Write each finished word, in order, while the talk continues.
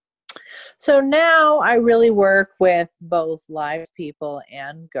So now I really work with both live people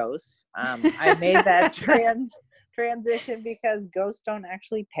and ghosts. I made that transition because ghosts don't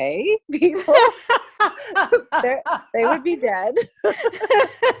actually pay people. They would be dead.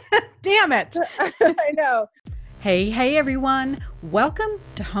 Damn it. I know. Hey everyone. Welcome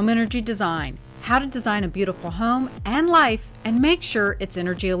to Home Energy Design. How to design a beautiful home and life and make sure it's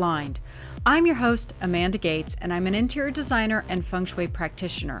energy aligned. I'm your host, Amanda Gates, and I'm an interior designer and feng shui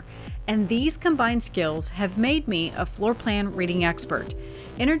practitioner. And these combined skills have made me a floor plan reading expert.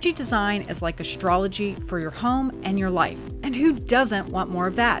 Energy design is like astrology for your home and your life. And who doesn't want more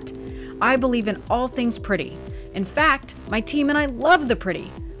of that? I believe in all things pretty. In fact, my team and I love the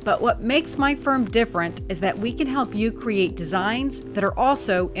pretty. But what makes my firm different is that we can help you create designs that are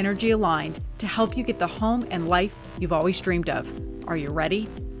also energy aligned to help you get the home and life you've always dreamed of. Are you ready?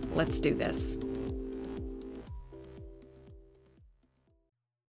 Let's do this.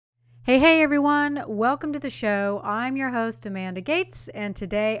 Hey everyone, welcome to the show. I'm your host, Amanda Gates, and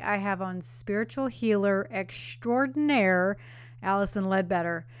today I have on spiritual healer extraordinaire, Allison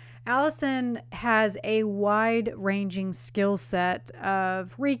Ledbetter. Allison has a wide-ranging skill set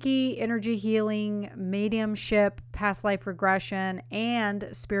of Reiki, energy healing, mediumship, past life regression, and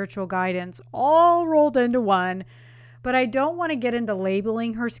spiritual guidance, all rolled into one. But I don't want to get into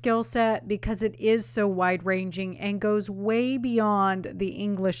labeling her skill set because it is so wide-ranging and goes way beyond the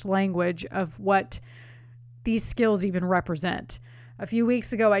English language of what these skills even represent. A few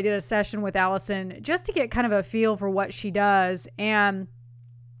weeks ago, I did a session with Allison just to get kind of a feel for what she does, and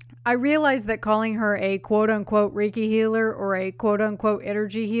I realized that calling her a quote-unquote Reiki healer or a quote-unquote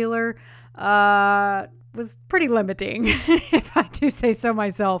energy healer was pretty limiting, if I do say so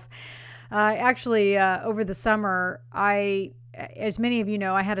myself. Actually, over the summer, as many of you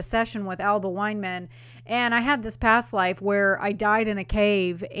know, I had a session with Alba Weinman, and I had this past life where I died in a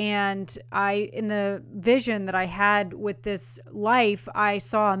cave, and in the vision that I had with this life, I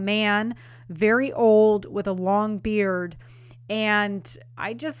saw a man, very old, with a long beard, and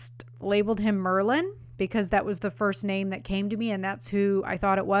I just labeled him Merlin because that was the first name that came to me, and that's who I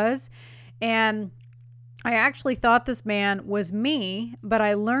thought it was. And I actually thought this man was me, but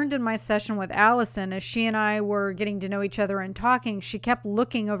I learned in my session with Allison, as she and I were getting to know each other and talking, she kept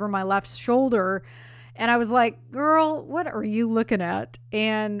looking over my left shoulder, and I was like, girl, what are you looking at?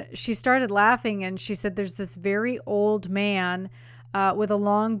 And she started laughing, and she said, there's this very old man with a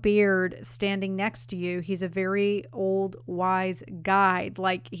long beard standing next to you. He's a very old, wise guide.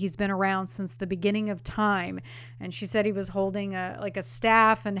 Like he's been around since the beginning of time. And she said he was holding a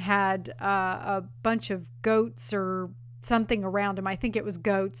staff and had a bunch of goats or something around him. I think it was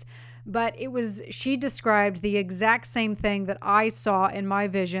goats. But she described the exact same thing that I saw in my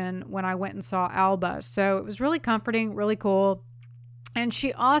vision when I went and saw Alba. So it was really comforting, really cool. And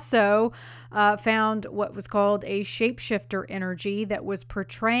she also found what was called a shapeshifter energy that was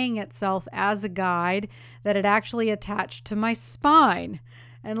portraying itself as a guide that had actually attached to my spine.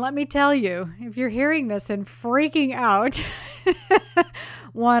 And let me tell you, if you're hearing this and freaking out,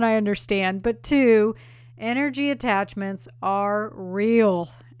 one, I understand, but two, energy attachments are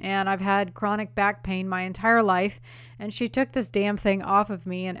real. And I've had chronic back pain my entire life, and she took this damn thing off of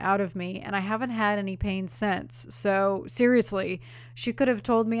me and out of me, and I haven't had any pain since. So seriously, she could have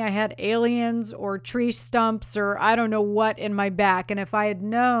told me I had aliens or tree stumps or I don't know what in my back, and if I had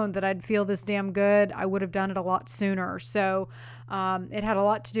known that I'd feel this damn good, I would have done it a lot sooner. So it had a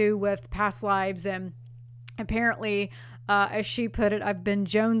lot to do with past lives, and apparently, as she put it, I've been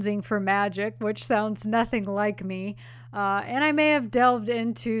jonesing for magic, which sounds nothing like me. And I may have delved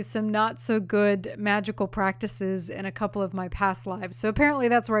into some not so good magical practices in a couple of my past lives. So apparently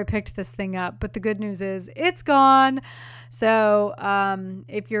that's where I picked this thing up. But the good news is it's gone. So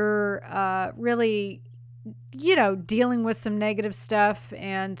if you're really dealing with some negative stuff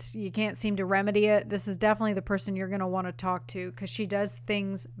and you can't seem to remedy it, this is definitely the person you're going to want to talk to because she does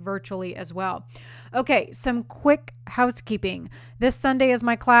things virtually as well. Okay, some quick housekeeping. This Sunday is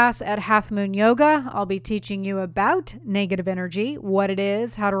my class at Half Moon Yoga. I'll be teaching you about negative energy, what it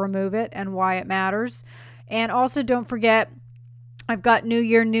is, how to remove it, and why it matters. And also don't forget, I've got New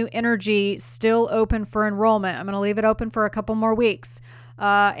Year, New Energy still open for enrollment. I'm going to leave it open for a couple more weeks.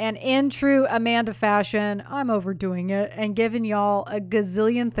 And in true Amanda fashion, I'm overdoing it and giving y'all a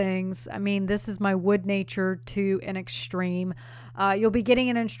gazillion things. I mean, this is my wood nature to an extreme. You'll be getting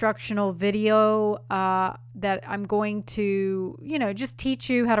an instructional video that I'm going to, just teach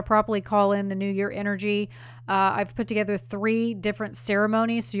you how to properly call in the New Year energy. I've put together 3 different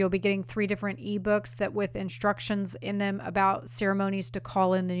ceremonies, so you'll be getting 3 different ebooks that with instructions in them about ceremonies to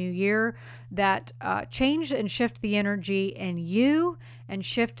call in the new year that change and shift the energy in you, and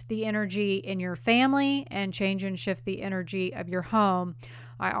shift the energy in your family, and change and shift the energy of your home.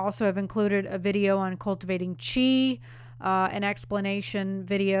 I also have included a video on cultivating chi, an explanation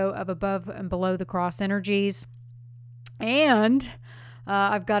video of above and below the cross energies, and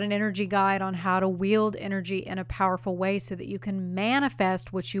I've got an energy guide on how to wield energy in a powerful way so that you can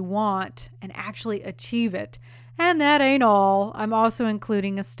manifest what you want and actually achieve it. And that ain't all. I'm also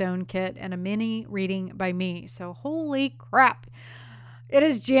including a stone kit and a mini reading by me. So holy crap. It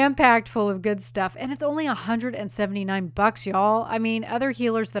is jam-packed full of good stuff, and it's only $179, y'all. I mean, other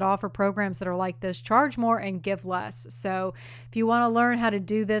healers that offer programs that are like this charge more and give less. So if you want to learn how to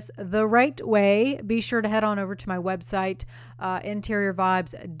do this the right way, be sure to head on over to my website,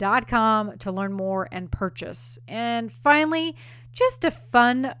 interiorvibes.com, to learn more and purchase. And finally, just a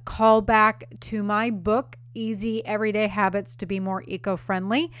fun callback to my book, Easy Everyday Habits to Be More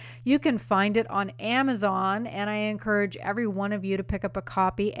Eco-Friendly. You can find it on Amazon, and I encourage every one of you to pick up a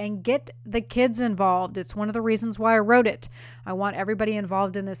copy and get the kids involved. It's one of the reasons why I wrote it. I want everybody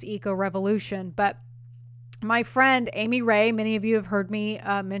involved in this eco-revolution. But my friend Amy Ray, many of you have heard me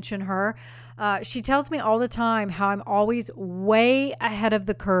mention her. She tells me all the time how I'm always way ahead of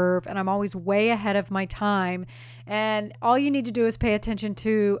the curve and I'm always way ahead of my time. And all you need to do is pay attention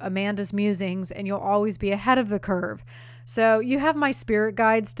to Amanda's musings and you'll always be ahead of the curve. So you have my spirit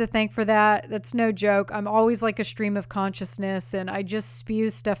guides to thank for that. That's no joke. I'm always like a stream of consciousness and I just spew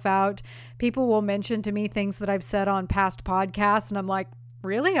stuff out. People will mention to me things that I've said on past podcasts and I'm like,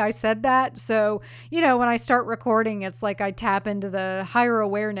 really? I said that? So, when I start recording, it's like I tap into the higher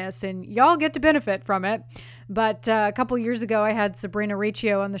awareness and y'all get to benefit from it. But a couple years ago, I had Sabrina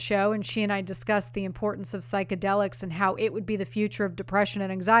Riccio on the show and she and I discussed the importance of psychedelics and how it would be the future of depression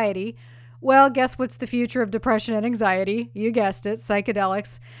and anxiety. Well, guess what's the future of depression and anxiety? You guessed it,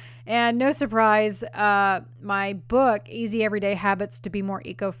 psychedelics. And no surprise, my book, Easy Everyday Habits to Be More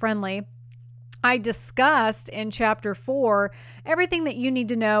Eco-Friendly, I discussed in chapter 4 everything that you need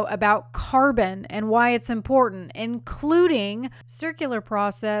to know about carbon and why it's important, including circular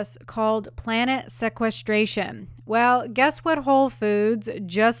process called planet sequestration. Well, guess what Whole Foods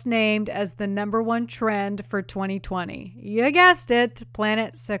just named as the #1 trend for 2020? You guessed it,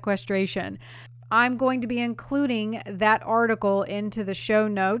 planet sequestration. I'm going to be including that article into the show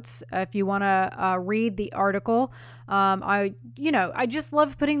notes if you want to read the article. I just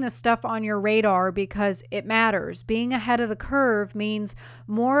love putting this stuff on your radar because it matters. Being ahead of the curve means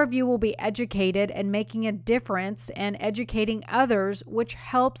more of you will be educated and making a difference and educating others, which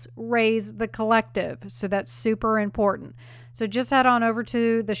helps raise the collective. So that's super important. So just head on over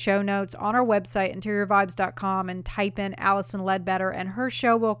to the show notes on our website, interiorvibes.com, and type in Allison Ledbetter, and her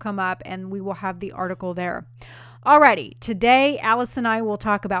show will come up, and we will have the article there. Alrighty, today, Alice and I will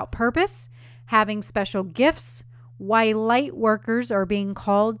talk about purpose, having special gifts, why light workers are being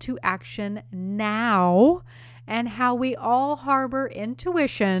called to action now, and how we all harbor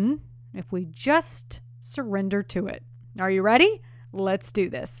intuition if we just surrender to it. Are you ready? Let's do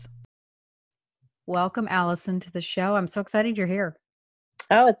this. Welcome, Allison, to the show. I'm so excited you're here.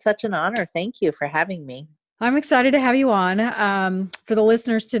 Oh, it's such an honor. Thank you for having me. I'm excited to have you on. For the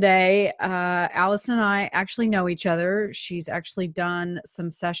listeners today, Allison and I actually know each other. She's actually done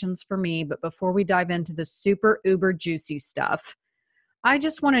some sessions for me. But before we dive into the super uber juicy stuff, I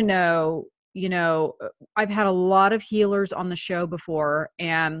just want to know, I've had a lot of healers on the show before,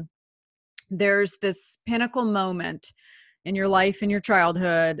 and there's this pinnacle moment in your life, in your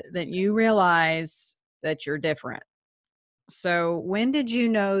childhood, that you realize that you're different. So when did you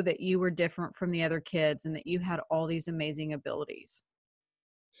know that you were different from the other kids and that you had all these amazing abilities?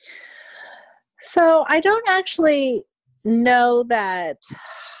 So I don't actually know that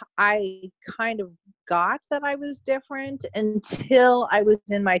I kind of got that I was different until I was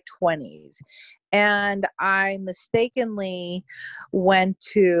in my 20s. And I mistakenly went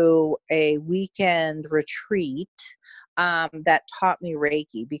to a weekend retreat that taught me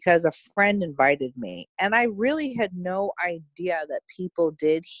Reiki because a friend invited me. And I really had no idea that people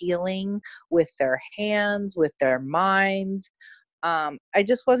did healing with their hands, with their minds. I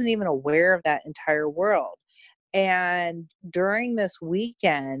just wasn't even aware of that entire world. And during this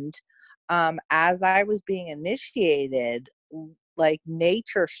weekend, as I was being initiated, like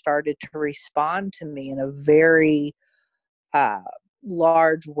nature started to respond to me in a very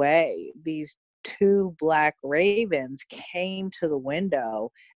large way. These two black ravens came to the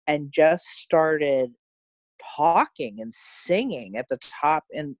window and just started talking and singing at the top,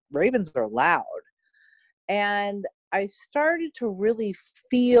 and ravens are loud. And I started to really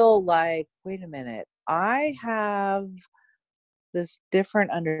feel like, wait a minute, I have this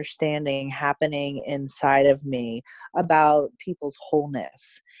different understanding happening inside of me about people's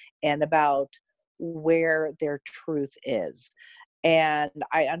wholeness and about where their truth is. And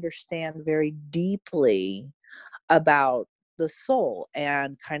I understand very deeply about the soul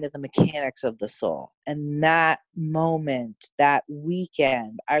and kind of the mechanics of the soul. And that moment, that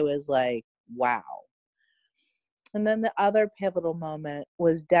weekend, I was like, wow. And then the other pivotal moment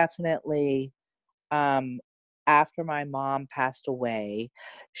was definitely um, after my mom passed away.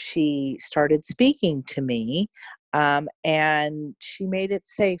 She started speaking to me, and she made it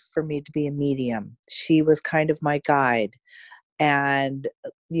safe for me to be a medium. She was kind of my guide. And,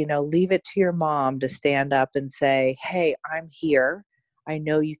 leave it to your mom to stand up and say, hey, I'm here. I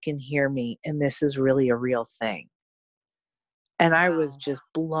know you can hear me, and this is really a real thing. And I was Wow. just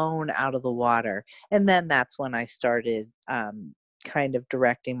blown out of the water. And then that's when I started kind of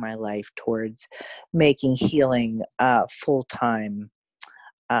directing my life towards making healing full time,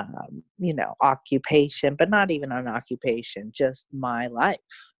 occupation, but not even an occupation, just my life.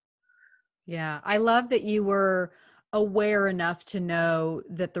 Yeah, I love that you were aware enough to know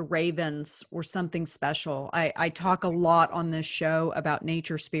that the ravens were something special. I talk a lot on this show about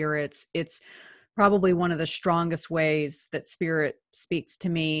nature spirits. It's probably one of the strongest ways that spirit speaks to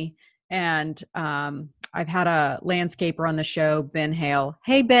me. And I've had a landscaper on the show, Ben Hale.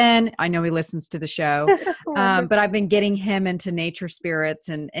 Hey, Ben, I know he listens to the show. But I've been getting him into nature spirits,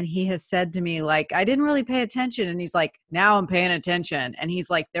 and he has said to me, like, I didn't really pay attention. And he's like, now I'm paying attention. And he's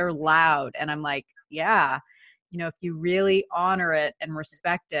like, they're loud. And I'm like, yeah, if you really honor it and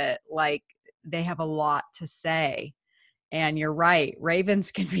respect it, like, they have a lot to say. And you're right,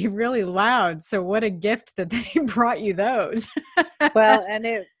 ravens can be really loud. So what a gift that they brought you those. Well, and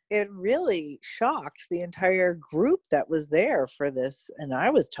it really shocked the entire group that was there for this, and I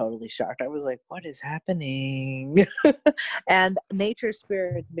was totally shocked. I was like, what is happening? And nature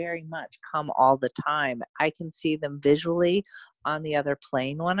spirits very much come all the time. I can see them visually on the other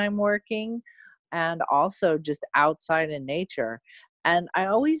plane when I'm working, and also just outside in nature. And I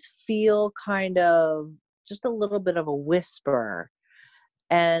always feel kind of just a little bit of a whisper,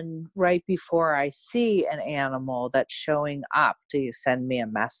 and right before I see an animal that's showing up to send me a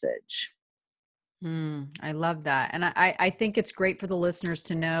message. I love that. And I think it's great for the listeners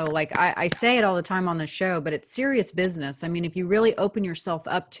to know, like I say it all the time on the show, but it's serious business. I mean, if you really open yourself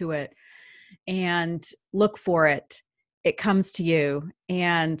up to it and look for it, it comes to you,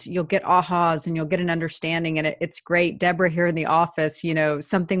 and you'll get ahas and you'll get an understanding. And it's great. Deborah here in the office,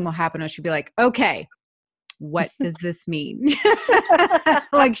 something will happen and she'll be like, okay, what does this mean?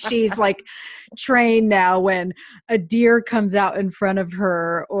 Like she's like trained now when a deer comes out in front of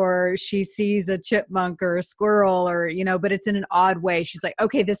her, or she sees a chipmunk or a squirrel, or, but it's in an odd way. She's like,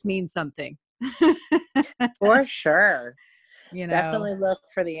 okay, this means something. For sure. you know. Definitely look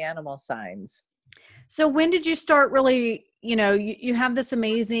for the animal signs. So when did you start really, you have this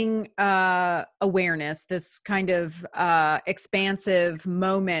amazing awareness, this kind of expansive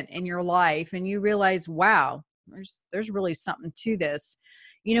moment in your life, and you realize, wow, there's really something to this.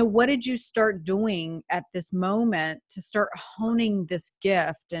 What did you start doing at this moment to start honing this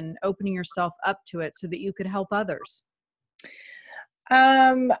gift and opening yourself up to it so that you could help others?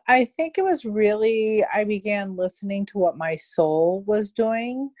 I think it was really, I began listening to what my soul was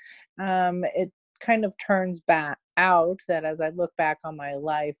doing. It kind of turns back out that as I look back on my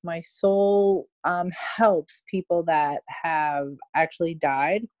life, my soul helps people that have actually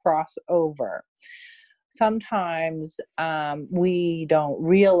died cross over. Sometimes we don't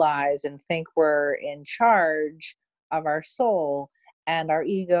realize and think we're in charge of our soul, and our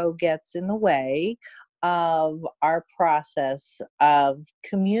ego gets in the way of our process of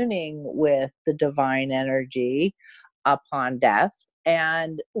communing with the divine energy upon death.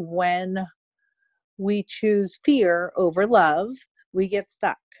 And when we choose fear over love, we get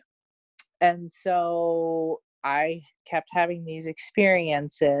stuck. And so I kept having these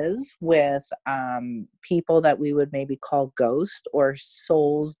experiences with people that we would maybe call ghosts or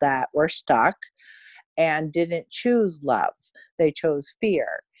souls that were stuck and didn't choose love. They chose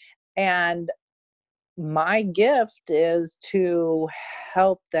fear. And my gift is to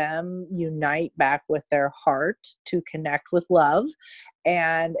help them unite back with their heart to connect with love.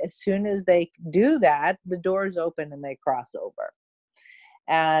 And as soon as they do that, the doors open and they cross over.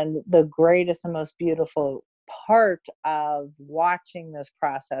 And the greatest and most beautiful part of watching this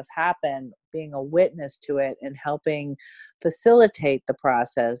process happen, being a witness to it and helping facilitate the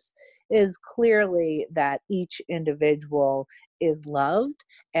process, is clearly that each individual is loved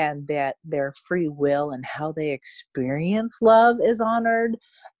and that their free will and how they experience love is honored.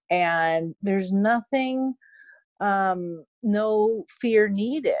 And there's nothing, no fear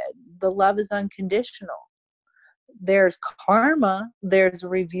needed. The love is unconditional. There's karma, there's a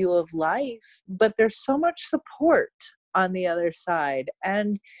review of life, but there's so much support on the other side,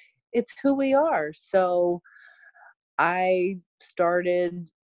 and it's who we are. So I started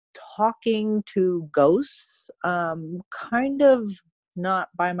talking to ghosts, kind of not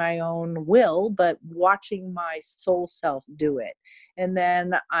by my own will, but watching my soul self do it. And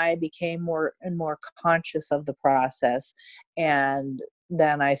then I became more and more conscious of the process. And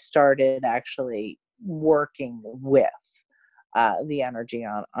then I started actually working with the energy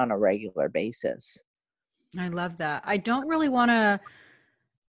on a regular basis. I love that. I don't really want to,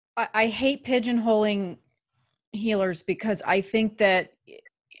 I hate pigeonholing healers because I think that,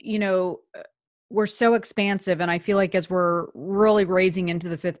 you know, we're so expansive. And I feel like as we're really raising into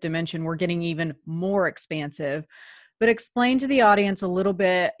the fifth dimension, we're getting even more expansive. But explain to the audience a little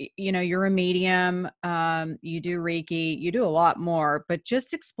bit, you know, you're a medium, you do Reiki, you do a lot more, but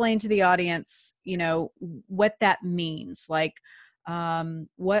just explain to the audience, you know, what that means. Like,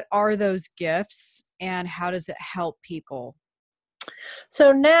 what are those gifts and how does it help people?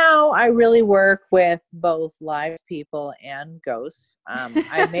 So now I really work with both live people and ghosts.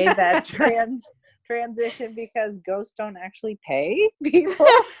 I made that transition because ghosts don't actually pay people.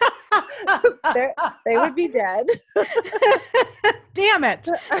 They would be dead. Damn it.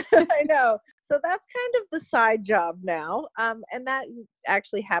 I know. So that's kind of the side job now. And that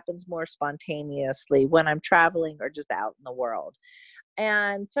actually happens more spontaneously when I'm traveling or just out in the world.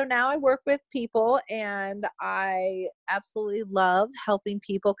 And so now I work with people, and I absolutely love helping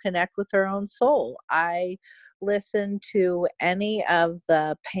people connect with their own soul. I listen to any of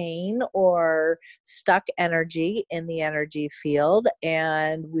the pain or stuck energy in the energy field,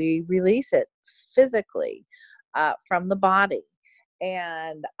 and we release it physically from the body.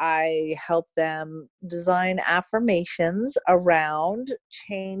 And I help them design affirmations around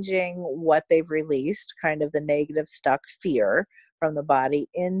changing what they've released, kind of the negative stuck fear from the body,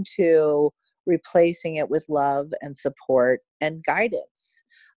 into replacing it with love and support and guidance,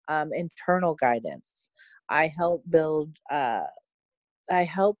 internal guidance. I help build, I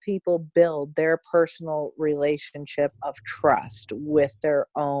help people build their personal relationship of trust with their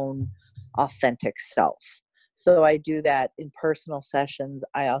own authentic self. So I do that in personal sessions.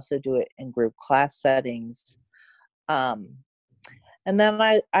 I also do it in group class settings. Um, and then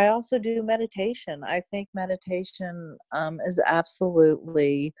I also do meditation. I think meditation is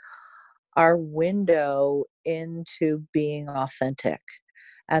absolutely our window into being authentic.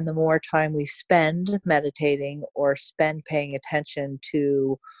 And the more time we spend meditating or spend paying attention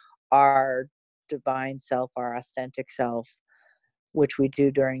to our divine self, our authentic self, which we do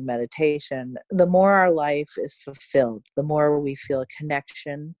during meditation, the more our life is fulfilled, the more we feel a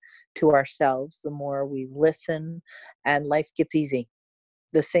connection to ourselves, the more we listen, and life gets easy.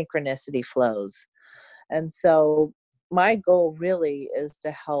 The synchronicity flows. And so my goal really is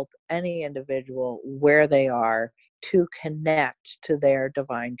to help any individual where they are to connect to their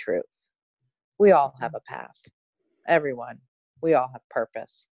divine truth. We all have a path. Everyone. We all have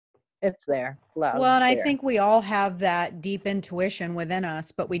purpose. It's there, loud Well, and and I clear. think we all have that deep intuition within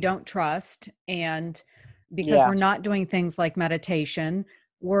us, but we don't trust. And because Yeah. we're not doing things like meditation,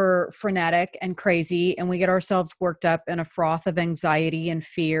 we're frenetic and crazy and we get ourselves worked up in a froth of anxiety and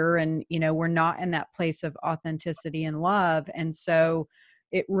fear. And, you know, we're not in that place of authenticity and love. And so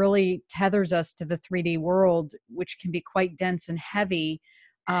it really tethers us to the 3D world, which can be quite dense and heavy.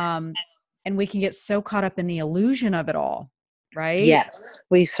 Um, and we can get so caught up in the illusion of it all, right? Yes,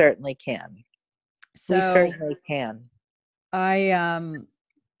 we certainly can. We So certainly can. I,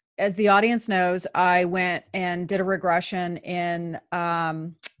 as the audience knows, I went and did a regression in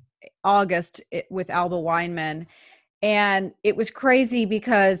August with Alba Weinman. And it was crazy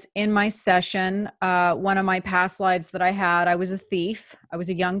because in my session, one of my past lives that I had, I was a thief. I was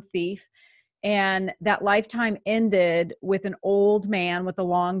a young thief. And that lifetime ended with an old man with a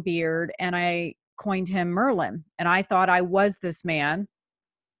long beard. And I coined him Merlin. And I thought I was this man.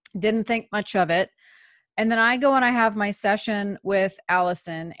 Didn't think much of it. And then I go and I have my session with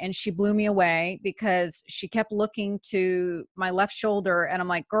Allison, and she blew me away because she kept looking to my left shoulder. And I'm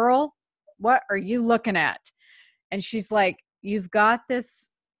like, girl, what are you looking at? And she's like, you've got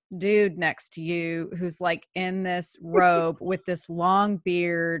this dude next to you who's like in this robe with this long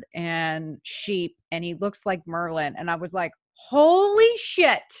beard and sheep, and he looks like Merlin. And I was like, holy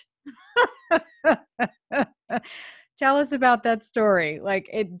shit. Tell us about that story. Like,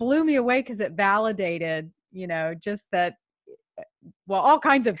 it blew me away because it validated, just that, well, all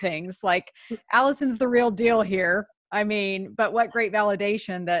kinds of things. Like, Allison's the real deal here. I mean, but what great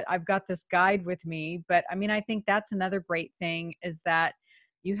validation that I've got this guide with me. But I mean, I think that's another great thing, is that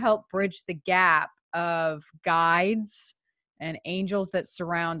you help bridge the gap of guides and angels that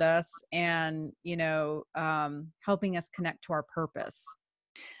surround us, and, helping us connect to our purpose.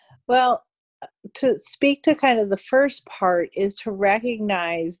 Well, to speak to kind of the first part is to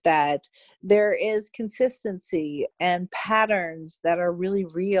recognize that there is consistency and patterns that are really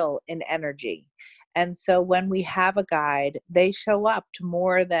real in energy. And so when we have a guide, they show up to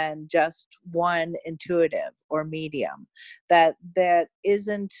more than just one intuitive or medium. This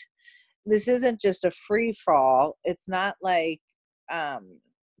isn't just a free fall. It's not like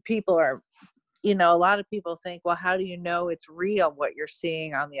people are, a lot of people think, well, how do you know it's real, what you're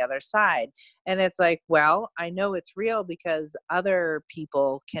seeing on the other side? And it's like, well, I know it's real because other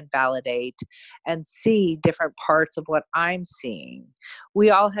people can validate and see different parts of what I'm seeing.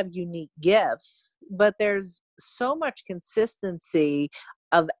 We all have unique gifts, but there's so much consistency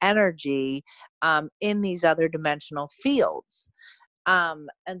of energy in these other dimensional fields. And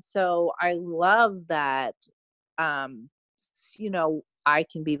so I love that, I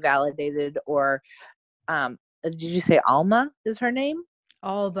can be validated, or did you say Alma is her name?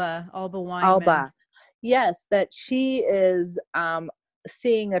 Alba Weinman. Alba. Yes, that she is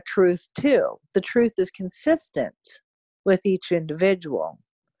seeing a truth too. The truth is consistent with each individual.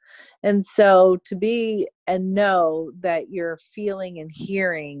 And so to be and know that you're feeling and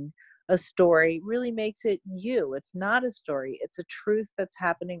hearing a story really makes it you. It's not a story. It's a truth that's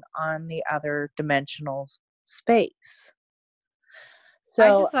happening on the other dimensional space. So I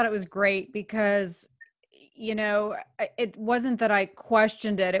just thought it was great because, it wasn't that I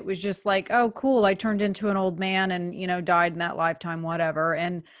questioned it. It was just like, oh, cool. I turned into an old man and, died in that lifetime, whatever.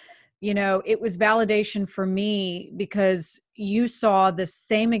 And, it was validation for me because you saw the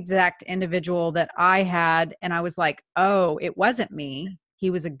same exact individual that I had. And I was like, oh, it wasn't me. He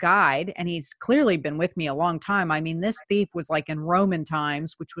was a guide, and he's clearly been with me a long time. I mean, this thief was like in Roman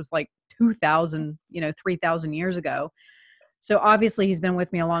times, which was like 2000, 3000 years ago. So obviously he's been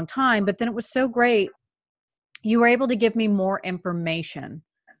with me a long time, but then it was so great. You were able to give me more information.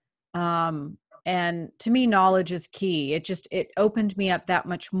 And to me, knowledge is key. It opened me up that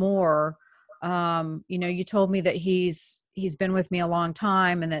much more. You told me that he's been with me a long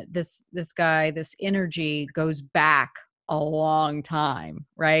time, and that this guy, this energy goes back a long time.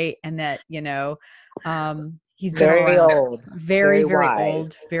 Right. And that, he's been very around, old, very, very wise.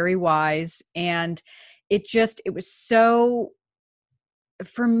 old, very wise. And it was so,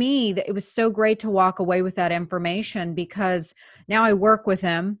 for me, that it was so great to walk away with that information, because now I work with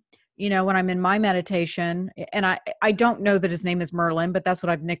him, when I'm in my meditation, and I don't know that his name is Merlin, but that's what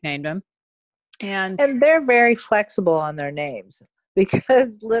I've nicknamed him. And they're very flexible on their names,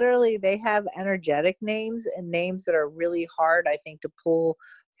 because literally they have energetic names and names that are really hard, I think, to pull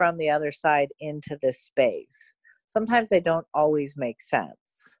from the other side into this space. Sometimes they don't always make sense.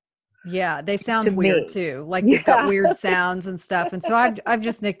 Yeah, they sound weird too. Like they've got weird sounds and stuff. And so I've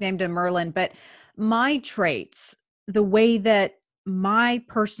just nicknamed him Merlin. But my traits, the way that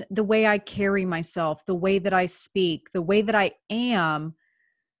the way I carry myself, the way that I speak, the way that I am,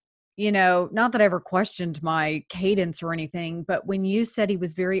 not that I ever questioned my cadence or anything, but when you said he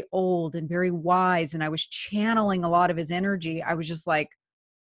was very old and very wise, and I was channeling a lot of his energy, I was just like,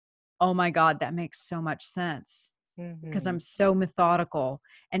 oh my God, that makes so much sense. Because I'm so methodical,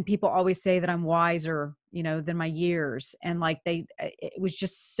 and people always say that I'm wiser, than my years. And like it was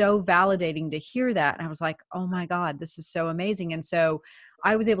just so validating to hear that. And I was like, oh my God, this is so amazing. And so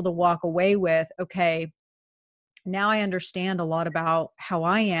I was able to walk away with, okay, now I understand a lot about how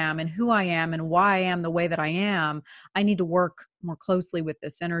I am and who I am and why I am the way that I am. I need to work more closely with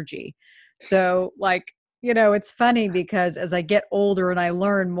this energy. So like, it's funny because as I get older and I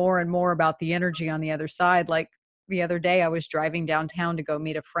learn more and more about the energy on the other side, like the other day I was driving downtown to go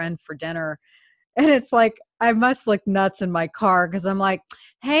meet a friend for dinner, and it's like, I must look nuts in my car because I'm like,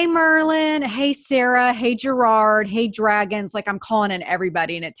 hey, Merlin, hey, Sarah, hey, Gerard, hey, Dragons. Like I'm calling in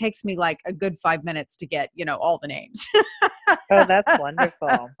everybody, and it takes me like a good 5 minutes to get, all the names. Oh, that's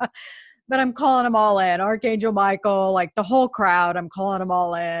wonderful. But I'm calling them all in. Archangel Michael, like the whole crowd, I'm calling them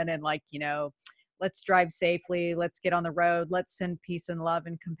all in. And like, let's drive safely. Let's get on the road. Let's send peace and love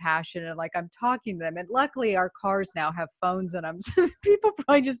and compassion. And like, I'm talking to them. And luckily our cars now have phones in them. So people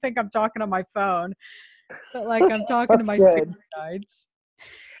probably just think I'm talking on my phone, but like I'm talking to That's my spirit good. guides.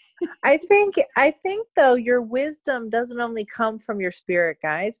 I think though your wisdom doesn't only come from your spirit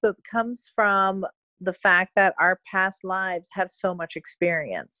guides, but comes from the fact that our past lives have so much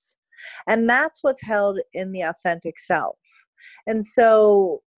experience. And that's what's held in the authentic self. And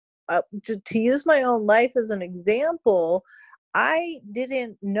so to use my own life as an example, I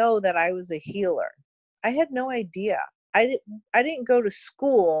didn't know that I was a healer. I had no idea. I didn't go to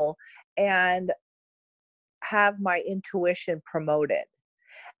school and have my intuition promoted.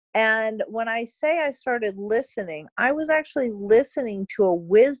 And when I say I started listening, I was actually listening to a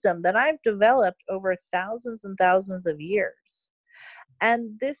wisdom that I've developed over thousands and thousands of years.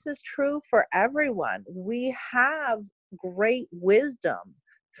 And this is true for everyone. We have great wisdom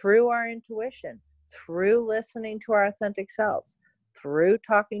through our intuition, through listening to our authentic selves, through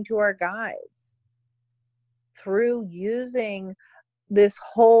talking to our guides, through using this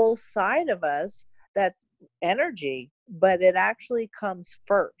whole side of us that's energy, but it actually comes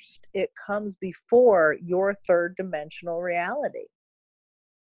first. It comes before your third dimensional reality.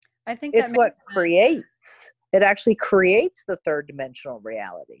 I think that It's makes what sense. it actually creates the third dimensional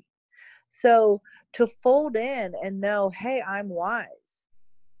reality. So to fold in and know, hey, I'm wise.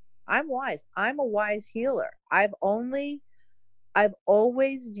 I'm wise. I'm a wise healer. I've always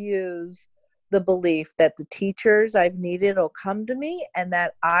used the belief that the teachers I've needed will come to me and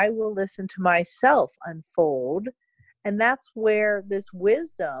that I will listen to myself unfold. And that's where this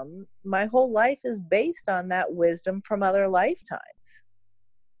wisdom, my whole life is based on that wisdom from other lifetimes.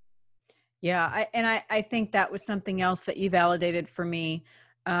 Yeah. I think that was something else that you validated for me.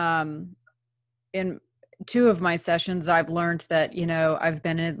 In two of my sessions, I've learned that, I've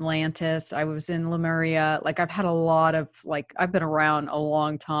been in Atlantis, I was in Lemuria. Like I've had a lot of, like, I've been around a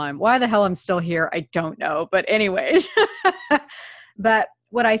long time. Why the hell I'm still here, I don't know. But anyways, but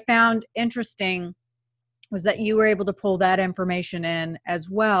what I found interesting was that you were able to pull that information in as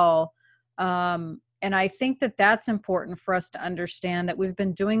well. And I think that that's important for us to understand that we've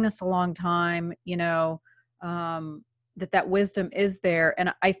been doing this a long time, that wisdom is there.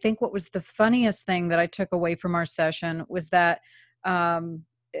 And I think what was the funniest thing that I took away from our session was that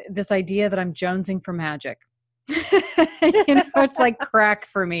this idea that I'm jonesing for magic. It's like crack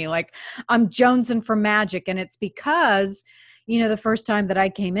for me. Like I'm jonesing for magic. And it's because, the first time that I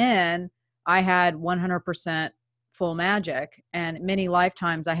came in, I had 100% full magic, and many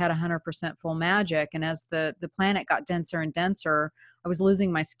lifetimes I had 100% full magic. And as the planet got denser and denser, I was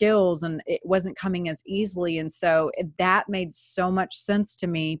losing my skills and it wasn't coming as easily. And so that made so much sense to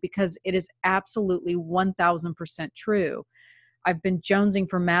me because it is absolutely 1000% true. I've been jonesing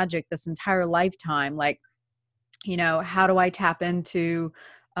for magic this entire lifetime. Like, how do I tap into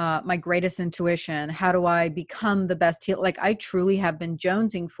my greatest intuition? How do I become the best healer? Like I truly have been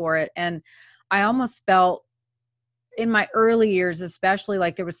jonesing for it. And I almost felt in my early years, especially,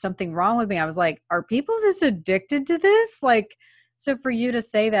 like there was something wrong with me. I was like, are people this addicted to this? Like, so for you to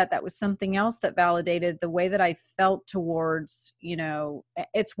say that, that was something else that validated the way that I felt towards,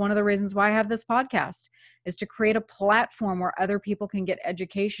 it's one of the reasons why I have this podcast, is to create a platform where other people can get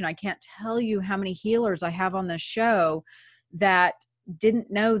education. I can't tell you how many healers I have on this show that didn't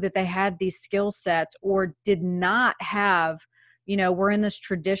know that they had these skill sets or did not have, we're in this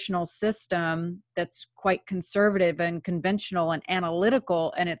traditional system that's quite conservative and conventional and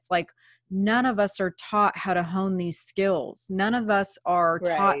analytical. And it's like, none of us are taught how to hone these skills. None of us are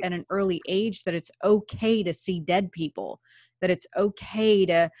taught Right. at an early age that it's okay to see dead people, that it's okay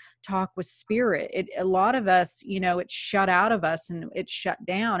to talk with spirit. A lot of us, it's shut out of us and it's shut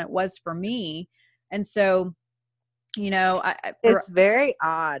down. It was for me. And so, It's very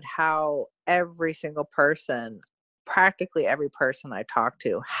odd how every single person, practically every person I talk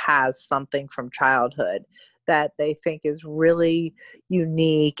to, has something from childhood that they think is really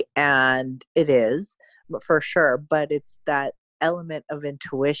unique, and it is, for sure. But it's that element of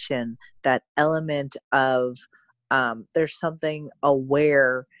intuition, that element of there's something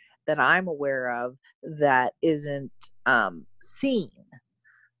aware that I'm aware of that isn't seen,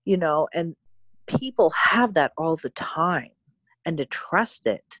 and people have that all the time. And to trust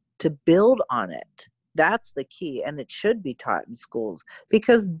it, to build on it, that's the key. And it should be taught in schools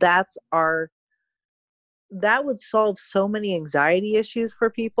because that would solve so many anxiety issues for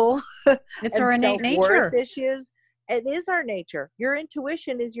people it's and our innate self-worth nature. issues. It is our nature. Your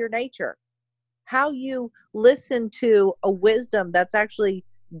intuition is your nature. How you listen to a wisdom that's actually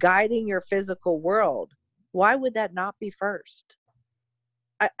guiding your physical world, why would that not be first?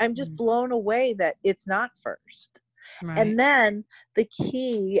 I'm just blown away that it's not first. Right. And then the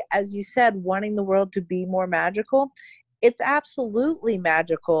key, as you said, wanting the world to be more magical, it's absolutely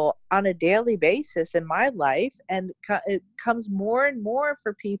magical on a daily basis in my life. And it comes more and more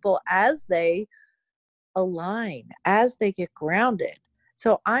for people as they align, as they get grounded.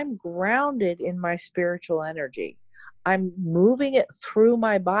 So I'm grounded in my spiritual energy. I'm moving it through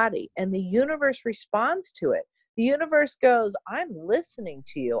my body, and the universe responds to it. The universe goes, I'm listening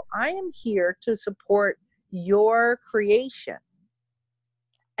to you. I am here to support your creation.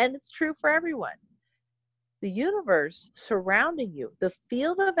 And it's true for everyone. The universe surrounding you, the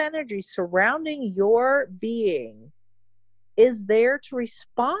field of energy surrounding your being, is there to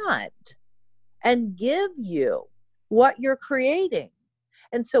respond and give you what you're creating.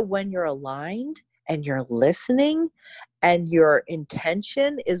 And so when you're aligned and you're listening and your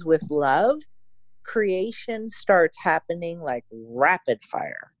intention is with love, creation starts happening like rapid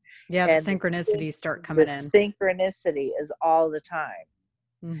fire. Yeah, And the synchronicities start coming in. The synchronicity is all the time.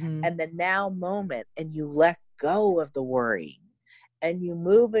 Mm-hmm. And the now moment, and you let go of the worry and you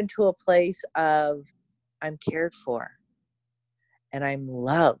move into a place of, I'm cared for and I'm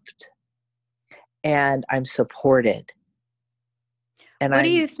loved and I'm supported. And what do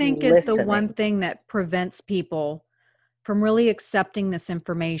I'm you think listening. is the one thing that prevents people from really accepting this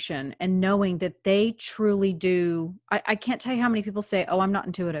information and knowing that they truly do? I can't tell you how many people say, oh, I'm not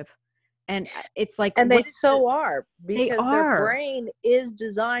intuitive. And it's like, and they so are, they because are. their brain is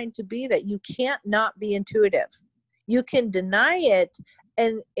designed to be that. You can't not be intuitive. You can deny it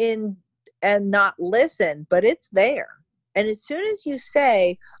and not listen, but it's there. And as soon as you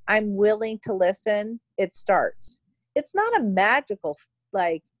say, I'm willing to listen, it starts. It's not a magical,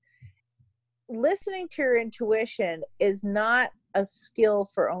 like, listening to your intuition is not a skill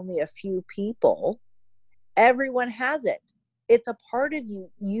for only a few people. Everyone has it. It's a part of you.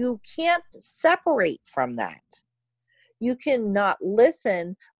 You can't separate from that. You can not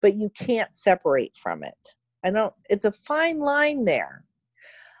listen, but you can't separate from it. It's a fine line there.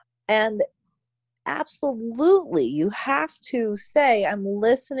 And absolutely, you have to say, I'm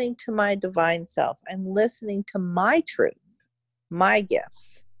listening to my divine self. I'm listening to my truth, my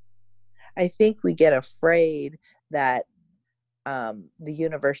gifts. I think we get afraid that the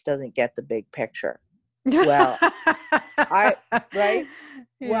universe doesn't get the big picture. Well, right? Yeah.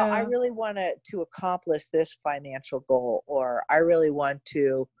 Well, I really want to accomplish this financial goal, or I really want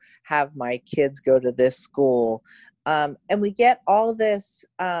to have my kids go to this school. And we get all this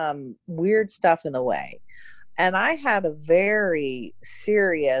weird stuff in the way. And I had a very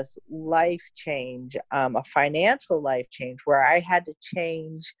serious life change, a financial life change, where I had to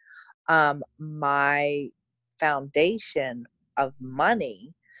change my foundation of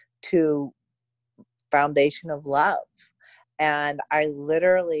money to foundation of love. And I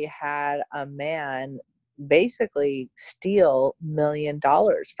literally had a man basically steal $1 million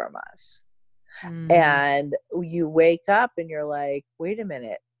from us. And you wake up and you're like, wait a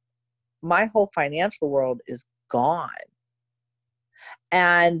minute, my whole financial world is gone.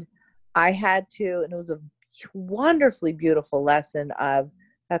 And I had to, and it was a wonderfully beautiful lesson of,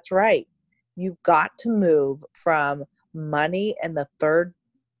 that's right, you've got to move from money and the third,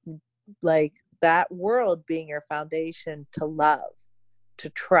 like, that world being your foundation, to love,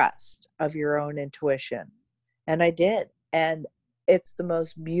 to trust of your own intuition. And I did. And it's the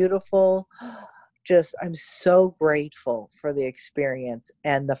most beautiful, just, I'm so grateful for the experience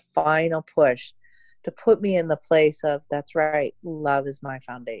and the final push to put me in the place of, that's right, love is my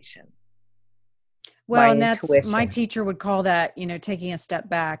foundation. Well, and that's, my teacher would call that, taking a step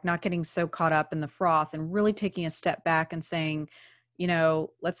back, not getting so caught up in the froth, and really taking a step back and saying,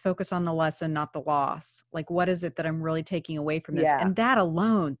 let's focus on the lesson, not the loss. Like, what is it that I'm really taking away from this? Yeah. And that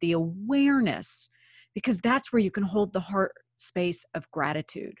alone, the awareness, because that's where you can hold the heart space of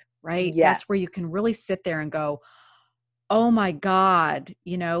gratitude, right? Yes. That's where you can really sit there and go, oh my God,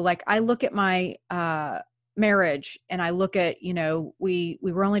 like, I look at my marriage and I look at, we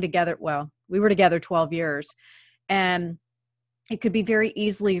were only together, we were together 12 years, and it could be very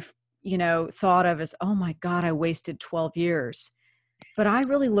easily, thought of as, oh my God, I wasted 12 years. But I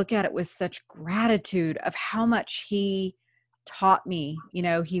really look at it with such gratitude of how much he taught me.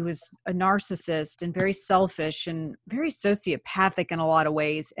 He was a narcissist and very selfish and very sociopathic in a lot of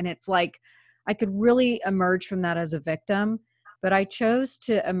ways. And it's like, I could really emerge from that as a victim, but I chose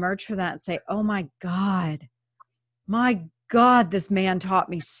to emerge from that and say, oh my God, this man taught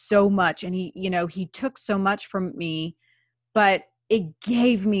me so much. And he took so much from me, but it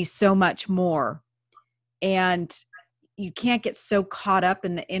gave me so much more. And, you can't get so caught up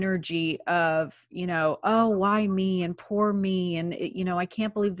in the energy of, oh, why me and poor me. And, I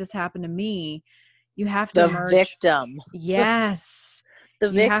can't believe this happened to me. You have to The emerge. victim. Yes. The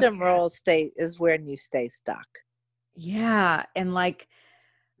You have, victim role is when you stay stuck. yeah. And like,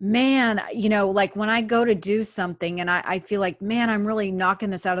 man, like when I go to do something and I feel like, man, I'm really knocking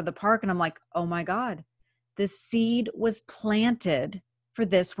this out of the park. And I'm like, oh my God, the seed was planted for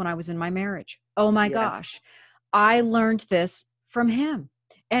this when I was in my marriage. Oh my Yes. gosh. I learned this from him.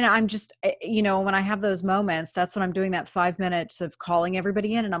 And I'm just, when I have those moments, that's when I'm doing that 5 minutes of calling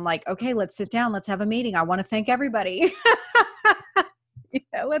everybody in. And I'm like, okay, let's sit down. Let's have a meeting. I want to thank everybody.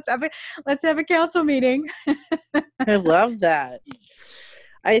 Let's have a council meeting. I love that.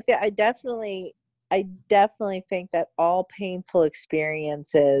 I definitely think that all painful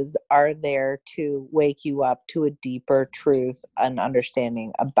experiences are there to wake you up to a deeper truth and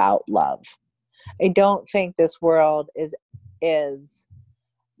understanding about love. I don't think this world is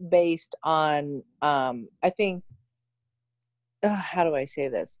based on I think how do I say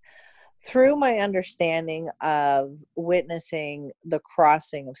this? Through my understanding of witnessing the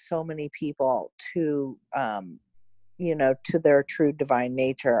crossing of so many people to to their true divine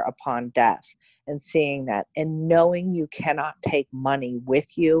nature upon death, and seeing that and knowing you cannot take money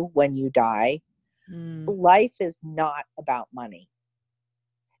with you when you die. Life is not about money.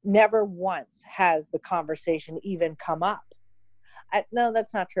 Never once has the conversation even come up. No,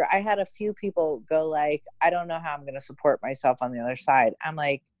 that's not true. I had a few people go like, I don't know how I'm going to support myself on the other side. I'm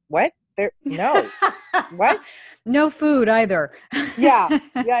like, what? No. What? No food either. Yeah.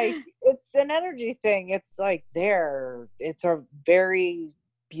 It's an energy thing. It's like it's a very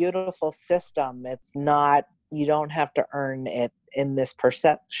beautiful system. It's not, you don't have to earn it in this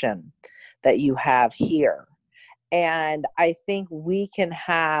perception that you have here. And I think we can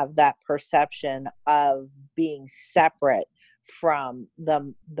have that perception of being separate from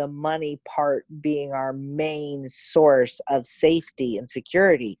the money part being our main source of safety and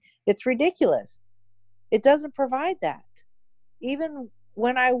security. It's ridiculous. It doesn't provide that. Even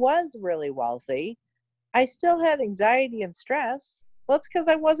when I was really wealthy, I still had anxiety and stress. Well, it's because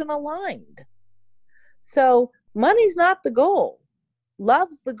I wasn't aligned. So money's not the goal.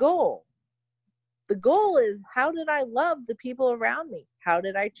 Love's the goal. The goal is, how did I love the people around me? How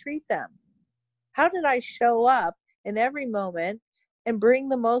did I treat them? How did I show up in every moment and bring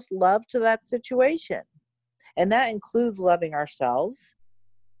the most love to that situation? And that includes loving ourselves.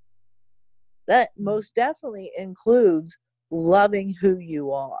 That most definitely includes loving who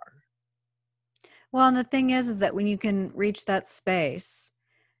you are. Well, and the thing is that when you can reach that space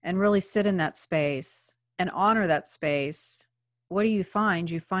and really sit in that space and honor that space, what do you find?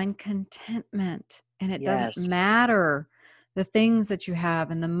 You find contentment, and it doesn't matter the things that you have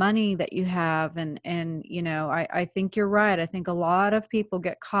and the money that you have. And I think you're right. I think a lot of people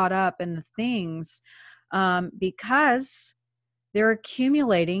get caught up in the things because they're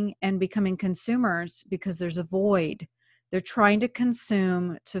accumulating and becoming consumers because there's a void. They're trying to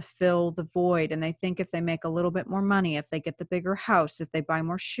consume to fill the void. And they think if they make a little bit more money, if they get the bigger house, if they buy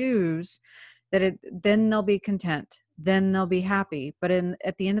more shoes, then they'll be content. Then they'll be happy. But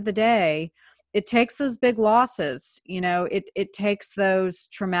at the end of the day, it takes those big losses, it takes those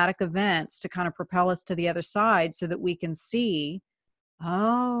traumatic events to kind of propel us to the other side so that we can see,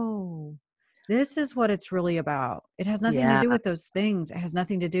 oh, this is what it's really about. It has nothing to do with those things. It has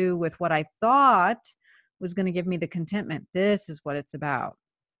nothing to do with what I thought was going to give me the contentment. This is what it's about.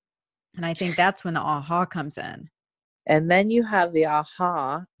 And I think that's when the aha comes in. And then you have the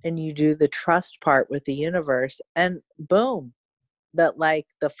aha and you do the trust part with the universe, and boom, that like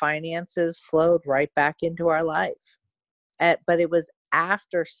the finances flowed right back into our life. But it was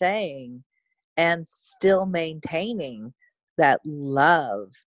after saying and still maintaining that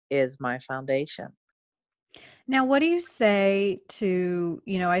love is my foundation. Now, what do you say to,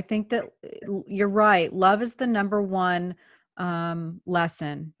 I think that you're right. Love is the number one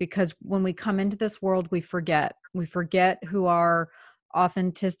lesson, because when we come into this world, we forget who our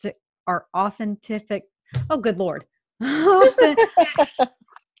authentic, oh, good Lord.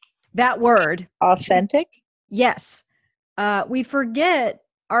 That word. Authentic? Yes. We forget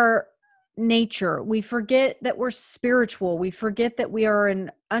our nature. We forget that we're spiritual. We forget that we are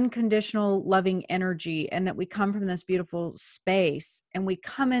an unconditional loving energy, and that we come from this beautiful space, and we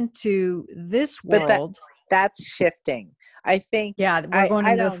come into this world. But that's shifting. I think. Yeah, we're going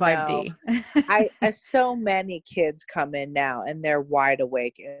into 5D. So many kids come in now and they're wide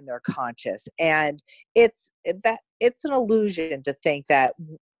awake and they're conscious, and it's an illusion to think that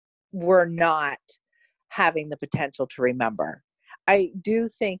we're not having the potential to remember. I do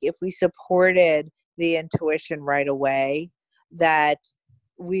think if we supported the intuition right away that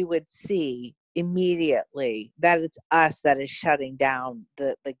we would see immediately that it's us that is shutting down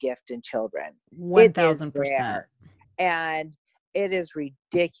the gift in children. It is 1000%. there. And it is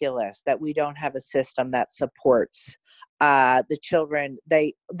ridiculous that we don't have a system that supports the children.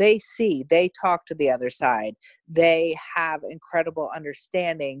 They see, they talk to the other side. They have incredible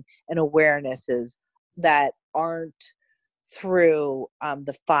understanding and awarenesses that aren't through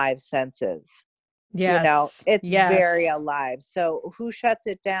the five senses. Yes. It's very Yes. alive. So who shuts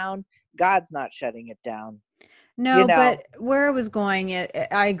it down? God's not shutting it down. No, but where I was going,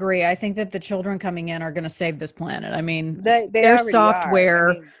 I agree. I think that the children coming in are going to save this planet. I mean, They their already are. I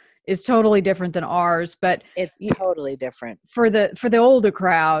software mean, is totally different than ours, but it's totally different. for the older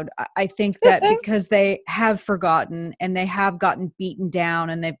crowd, I think that because they have forgotten and they have gotten beaten down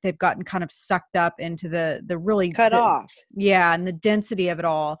and they've gotten kind of sucked up into the really Cut off. Yeah, and the density of it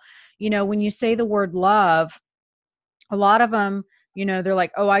all. When you say the word love, a lot of them, they're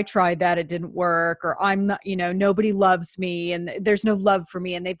like, oh, I tried that, it didn't work, or I'm not, nobody loves me and there's no love for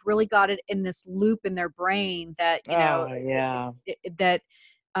me. And they've really got it in this loop in their brain that, Oh, yeah. that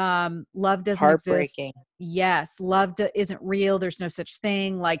love doesn't exist. Heartbreaking. Yes, love isn't real. There's no such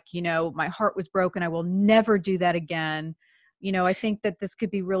thing. Like, my heart was broken. I will never do that again. I think that this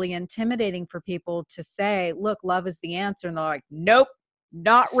could be really intimidating for people to say, look, love is the answer. And they're like, nope,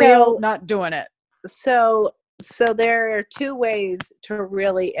 not real, not doing it. So there are two ways to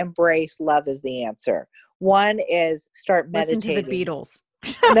really embrace love as the answer. One is start meditating. Listen to the Beatles.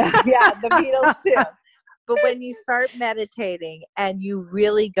 Yeah, the Beatles too. But when you start meditating and you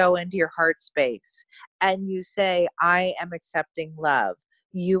really go into your heart space and you say, I am accepting love,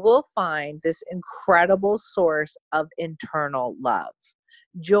 you will find this incredible source of internal love.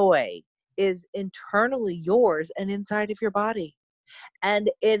 Joy is internally yours and inside of your body. And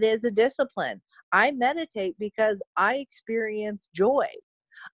it is a discipline. I meditate because I experience joy.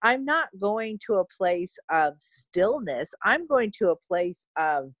 I'm not going to a place of stillness. I'm going to a place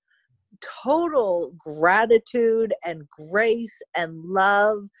of total gratitude and grace and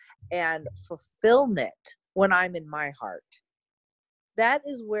love and fulfillment when I'm in my heart. That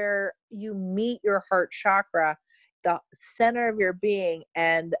is where you meet your heart chakra, the center of your being,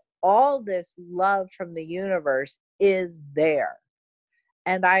 and all this love from the universe is there.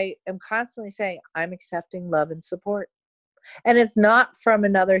 And I am constantly saying, I'm accepting love and support. And it's not from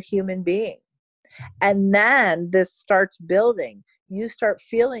another human being. And then this starts building. You start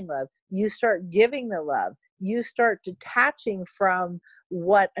feeling love. You start giving the love. You start detaching from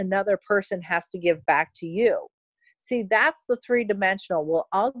what another person has to give back to you. See, that's the three-dimensional. Well,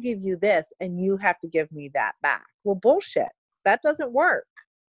 I'll give you this and you have to give me that back. Well, bullshit. That doesn't work.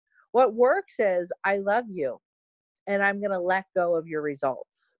 What works is I love you and I'm going to let go of your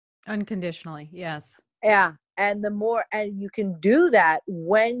results. Unconditionally, yes. Yeah. And and you can do that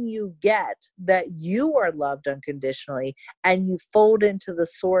when you get that you are loved unconditionally and you fold into the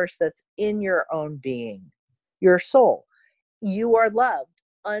source that's in your own being, your soul. You are loved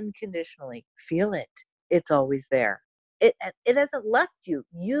unconditionally. Feel it. It's always there. It hasn't left you.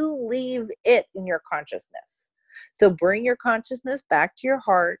 You leave it in your consciousness. So bring your consciousness back to your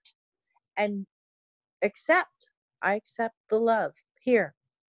heart and accept. I accept the love here.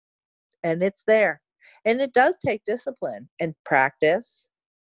 And it's there. And it does take discipline and practice.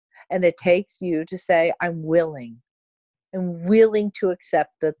 And it takes you to say, I'm willing to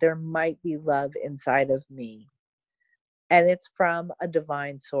accept that there might be love inside of me. And it's from a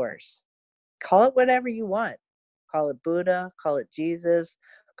divine source. Call it whatever you want. Call it Buddha, call it Jesus,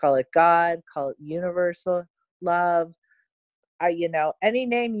 call it God, call it universal love. Any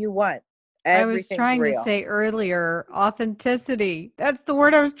name you want. I was trying to say earlier, authenticity. That's the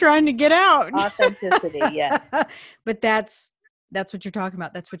word I was trying to get out. Authenticity, yes. But that's what you're talking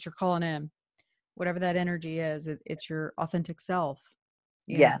about. That's what you're calling in. Whatever that energy is, it's your authentic self.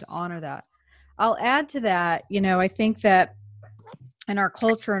 You have to honor that. I'll add to that, I think that in our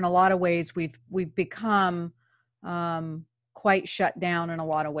culture, in a lot of ways, we've become quite shut down in a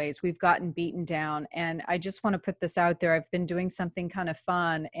lot of ways. We've gotten beaten down. And I just want to put this out there. I've been doing something kind of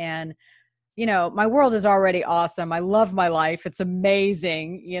fun, and my world is already awesome. I love my life. It's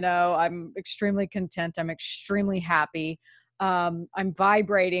amazing. I'm extremely content. I'm extremely happy. I'm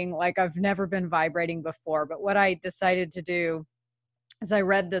vibrating like I've never been vibrating before. But what I decided to do is I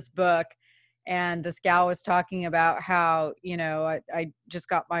read this book, and this gal was talking about how, I just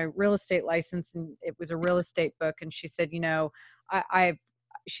got my real estate license, and it was a real estate book. And she said,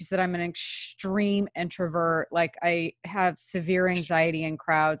 she said, I'm an extreme introvert. Like I have severe anxiety in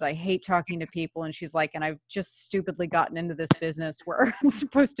crowds. I hate talking to people. And she's like, and I've just stupidly gotten into this business where I'm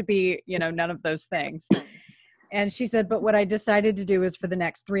supposed to be, none of those things. And she said, but what I decided to do is for the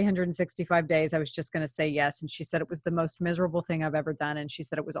next 365 days, I was just going to say yes. And she said, it was the most miserable thing I've ever done. And she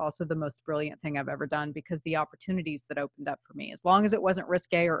said, it was also the most brilliant thing I've ever done because the opportunities that opened up for me, as long as it wasn't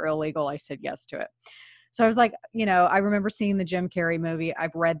risque or illegal, I said yes to it. So I was like, I remember seeing the Jim Carrey movie.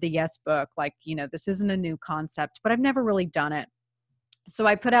 I've read the Yes book. Like, this isn't a new concept, but I've never really done it. So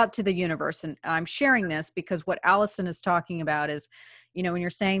I put out to the universe, and I'm sharing this because what Allison is talking about is, when you're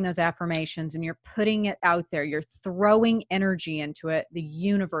saying those affirmations and you're putting it out there, you're throwing energy into it, the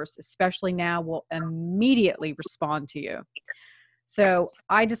universe, especially now, will immediately respond to you. So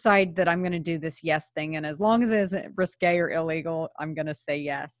I decide that I'm going to do this yes thing. And as long as it isn't risque or illegal, I'm going to say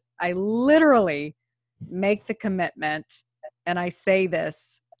yes. I literally make the commitment and I say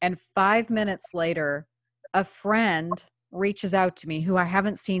this. And 5 minutes later, a friend reaches out to me who I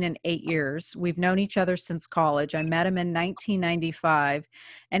haven't seen in 8 years. We've known each other since college. I met him in 1995.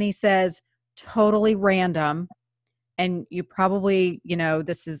 And he says, totally random. And you probably,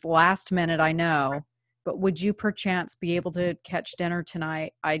 this is last minute, I know, but would you perchance be able to catch dinner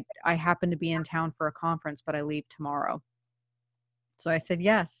tonight? I happen to be in town for a conference, but I leave tomorrow. So I said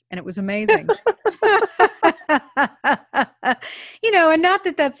yes. And it was amazing. And not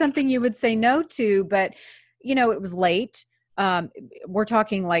that that's something you would say no to, but it was late. We're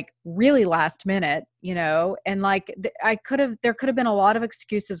talking like really last minute, and like there could have been a lot of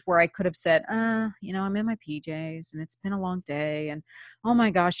excuses where I could have said, I'm in my PJs and it's been a long day. And oh my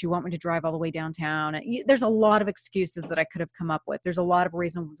gosh, you want me to drive all the way downtown? And there's a lot of excuses that I could have come up with. There's a lot of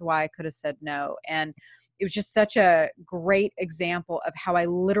reasons why I could have said no. And it was just such a great example of how I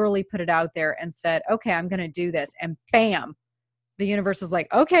literally put it out there and said, okay, I'm going to do this. And bam, the universe is like,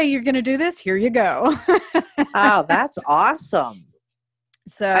 okay, you're going to do this. Here you go. Oh, that's awesome.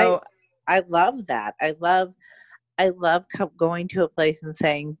 So I love that. I love going to a place and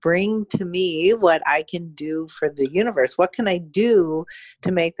saying, bring to me what I can do for the universe. What can I do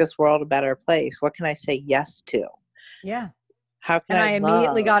to make this world a better place? What can I say yes to? Yeah. How can I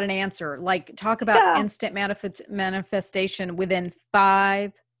immediately got an answer. Like, talk about instant manifestation within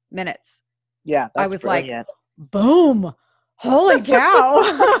 5 minutes. Yeah. I was brilliant. Like, boom. Holy cow.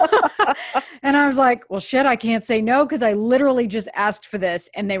 And I was like, well, shit, I can't say no because I literally just asked for this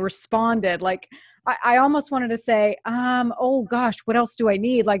and they responded. Like, I almost wanted to say, oh gosh, what else do I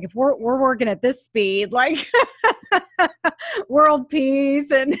need? Like, if we're working at this speed, like world peace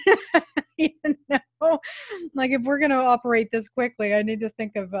and, like if we're going to operate this quickly, I need to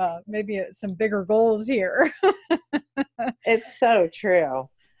think of maybe some bigger goals here. It's so true.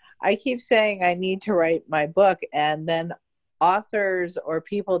 I keep saying I need to write my book, and then authors or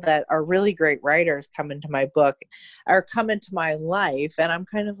people that are really great writers come into my book or come into my life. And I'm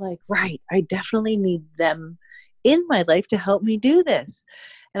kind of like, right, I definitely need them in my life to help me do this.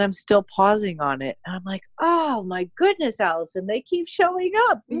 And I'm still pausing on it. And I'm like, oh my goodness, Allison, they keep showing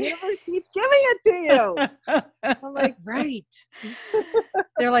up. The universe keeps giving it to you. I'm like, right.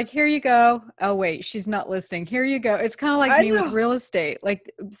 They're like, here you go. Oh, wait, she's not listening. Here you go. It's kind of like me with real estate.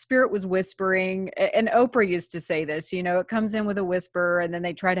 Like Spirit was whispering, and Oprah used to say this, it comes in with a whisper and then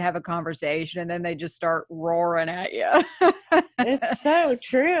they try to have a conversation and then they just start roaring at you. It's so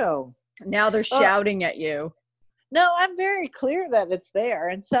true. Now they're shouting at you. No, I'm very clear that it's there.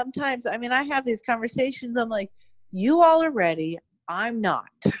 And sometimes, I have these conversations. I'm like, you all are ready. I'm not.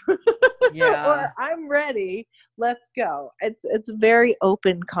 Yeah. Or I'm ready. Let's go. It's a very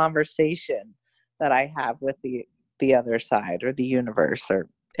open conversation that I have with the other side or the universe or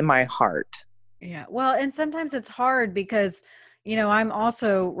in my heart. Yeah. Well, and sometimes it's hard because, I'm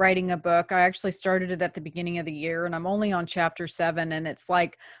also writing a book. I actually started it at the beginning of the year and I'm only on chapter 7. And it's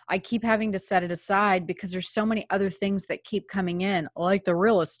like, I keep having to set it aside because there's so many other things that keep coming in, like the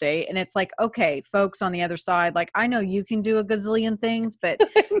real estate. And it's like, okay, folks on the other side, like, I know you can do a gazillion things, but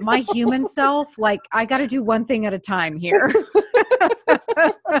my human self, like, I got to do one thing at a time here.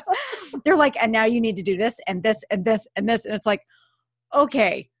 They're like, and now you need to do this and this and this and this. And it's like,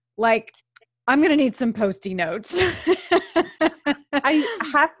 okay, like, I'm going to need some Post-it notes. I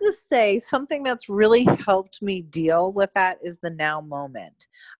have to say something that's really helped me deal with that is the now moment.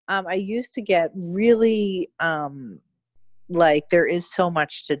 I used to get really like there is so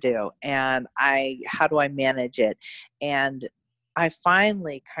much to do and how do I manage it? And I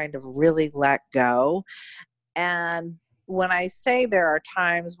finally kind of really let go. And when I say there are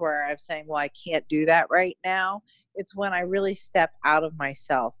times where I'm saying, well, I can't do that right now, it's when I really step out of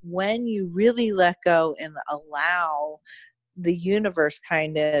myself. When you really let go and allow the universe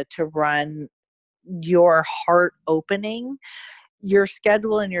kind of to run your heart opening, your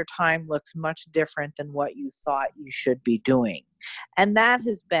schedule and your time looks much different than what you thought you should be doing. And that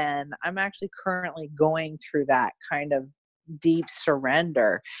has been, I'm actually currently going through that kind of deep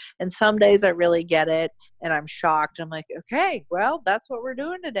surrender. And some days I really get it and I'm shocked. I'm like, okay, well, that's what we're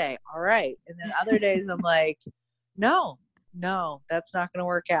doing today. All right. And then other days I'm like, no, that's not going to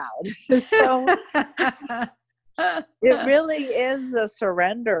work out. So it really is a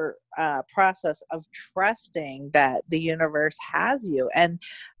surrender process of trusting that the universe has you. And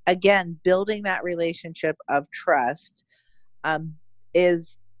again, building that relationship of trust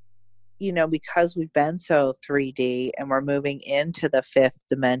is, because we've been so 3D and we're moving into the fifth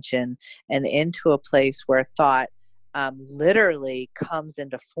dimension and into a place where thought literally comes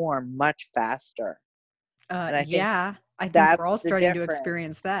into form much faster. And I think I think we're that's all the starting to difference.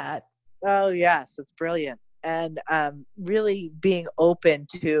 experience that. Oh, yes, it's brilliant. And really being open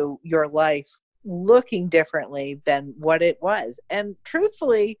to your life looking differently than what it was. And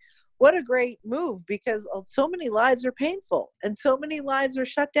truthfully, what a great move, because so many lives are painful and so many lives are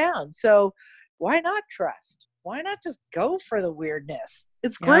shut down. So why not trust? Why not just go for the weirdness?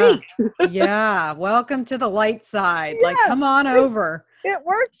 It's great. Yeah. Welcome to the light side. Like, Yeah, come on over. it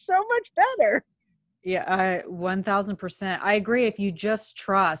works so much better. Yeah, 1000%. I agree. If you just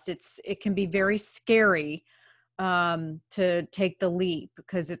trust, it can be very scary to take the leap,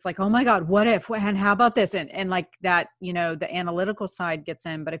 because it's like, oh my God, what if, and how about this? And like that, the analytical side gets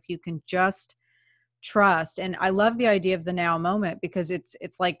in, but if you can just trust. And I love the idea of the now moment, because it's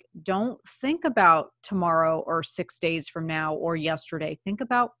like, don't think about tomorrow or 6 days from now or yesterday. Think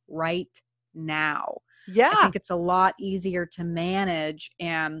about right now. Yeah. I think it's a lot easier to manage,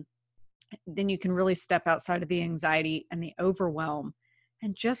 and then you can really step outside of the anxiety and the overwhelm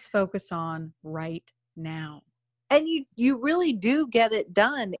and just focus on right now. And you really do get it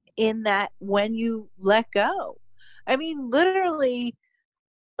done in that when you let go. I mean, literally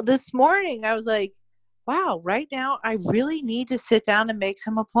this morning I was like, wow, right now I really need to sit down and make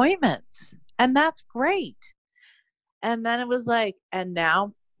some appointments. And that's great. And then it was like, and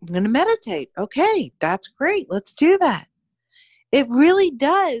now I'm going to meditate. Okay, that's great. Let's do that. It really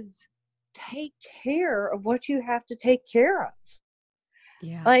does take care of what you have to take care of.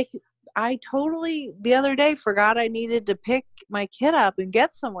 Yeah. Like, I totally the other day forgot I needed to pick my kid up and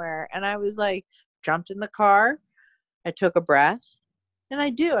get somewhere. And I was like, jumped in the car. I took a breath. And I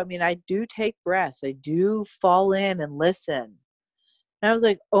do take breaths. I do fall in and listen. And I was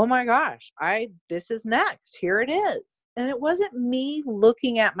like, oh my gosh, this is next. Here it is. And it wasn't me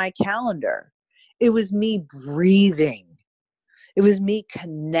looking at my calendar. It was me breathing. It was me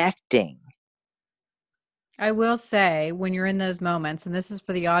connecting. I will say, when you're in those moments, and this is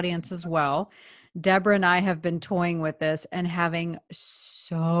for the audience as well, Deborah and I have been toying with this and having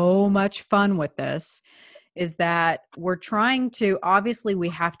so much fun with this, is that we're trying to, obviously we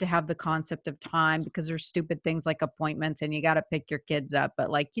have to have the concept of time, because there's stupid things like appointments and you got to pick your kids up,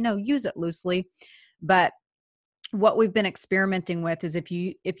 but like, use it loosely. But what we've been experimenting with is if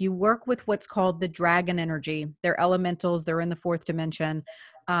you work with what's called the dragon energy, they're elementals, they're in the fourth dimension.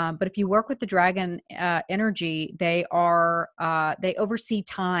 But if you work with the dragon energy, they oversee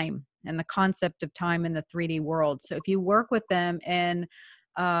time and the concept of time in the 3D world. So if you work with them in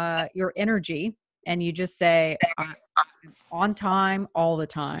your energy, and you just say, on time, all the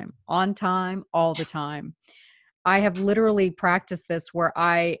time, on time, all the time. I have literally practiced this where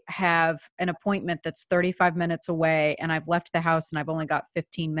I have an appointment that's 35 minutes away and I've left the house and I've only got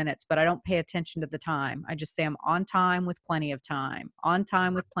 15 minutes, but I don't pay attention to the time. I just say I'm on time with plenty of time, on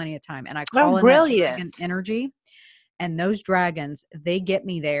time with plenty of time. And I call in that dragon energy, and those dragons, they get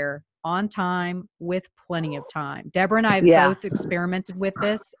me there on time with plenty of time. Deborah and I have both experimented with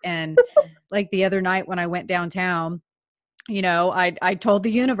this. And like the other night when I went downtown, I told the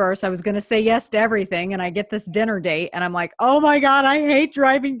universe I was going to say yes to everything, and I get this dinner date and I'm like, oh my God, I hate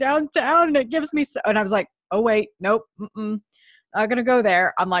driving downtown. And it gives me and I was like, oh wait, nope. Not going to go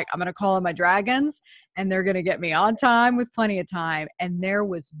there. I'm like, I'm going to call in my dragons and they're going to get me on time with plenty of time. And there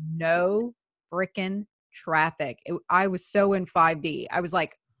was no freaking traffic. I was so in 5D. I was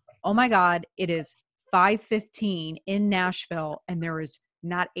like, oh my God, it is 5:15 in Nashville and there is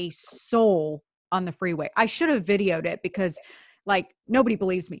not a soul on the freeway. I should have videoed it, because like nobody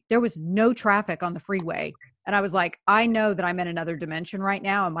believes me. There was no traffic on the freeway. And I was like, I know that I'm in another dimension right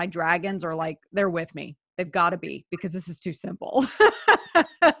now. And my dragons are like, they're with me. They've got to be, because this is too simple.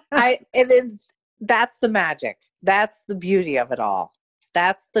 That's the magic. That's the beauty of it all.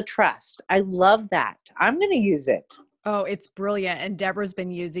 That's the trust. I love that. I'm going to use it. Oh, it's brilliant. And Deborah's been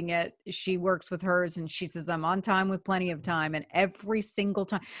using it. She works with hers and she says, I'm on time with plenty of time. And every single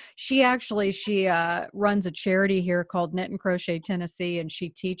time she runs a charity here called Knit and Crochet Tennessee. And she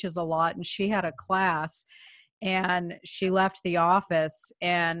teaches a lot. And she had a class and she left the office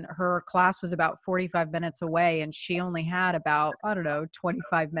and her class was about 45 minutes away. And she only had about, I don't know,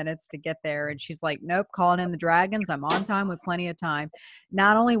 25 minutes to get there. And she's like, nope, calling in the dragons. I'm on time with plenty of time.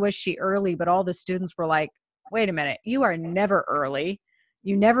 Not only was she early, but all the students were like, wait a minute, you are never early.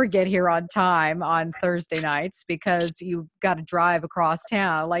 You never get here on time on Thursday nights because you've got to drive across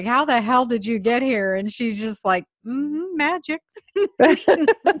town. Like, how the hell did you get here? And she's just like, magic.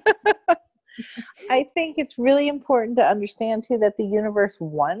 I think it's really important to understand too that the universe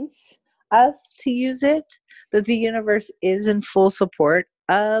wants us to use it, that the universe is in full support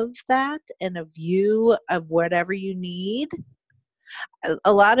of that and of you, of whatever you need.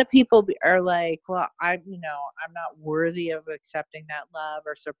 A lot of people are like, well, I'm not worthy of accepting that love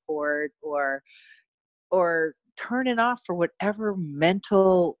or support, or turn it off for whatever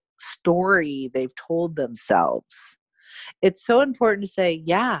mental story they've told themselves. It's so important to say,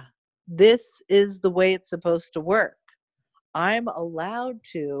 yeah, this is the way it's supposed to work. I'm allowed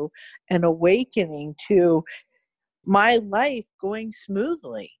to, an awakening to my life going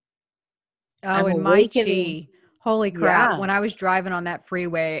smoothly. Oh, and my chi. Holy crap. Yeah. When I was driving on that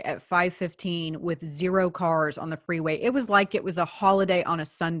freeway at 5:15 with 0 cars on the freeway, it was like it was a holiday on a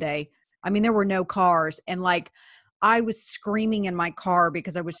Sunday. I mean, there were no cars. And like, I was screaming in my car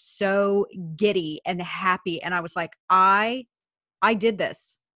because I was so giddy and happy. And I was like, I did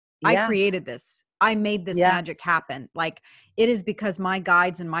this. I Yeah. created this. I made this Yeah. magic happen. Like, it is because my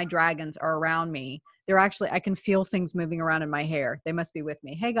guides and my dragons are around me. They're actually, I can feel things moving around in my hair. They must be with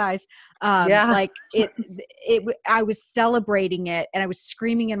me. Hey guys. Yeah. Like I was celebrating it and I was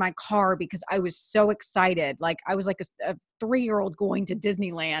screaming in my car because I was so excited. Like, I was like a 3-year-old going to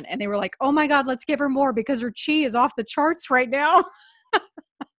Disneyland and they were like, oh my God, let's give her more because her chi is off the charts right now.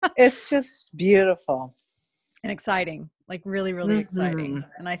 It's just beautiful. And exciting, like really, really exciting.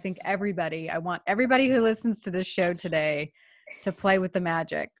 And I think I want everybody who listens to this show today to play with the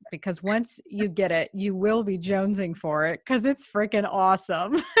magic, because once you get it, you will be jonesing for it because it's freaking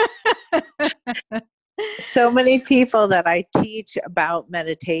awesome. So many people that I teach about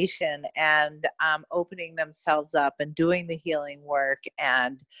meditation and opening themselves up and doing the healing work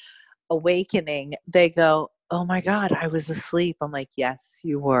and awakening, they go, oh my God, I was asleep. I'm like, yes,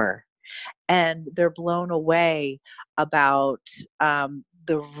 you were. And they're blown away about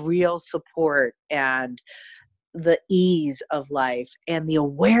the real support and the ease of life and the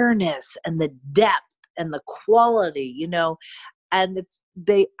awareness and the depth and the quality, and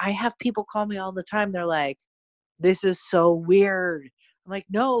I have people call me all the time. They're like, this is so weird. I'm like,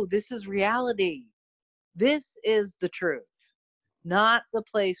 no, this is reality. This is the truth, not the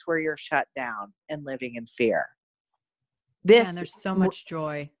place where you're shut down and living in fear. And there's so much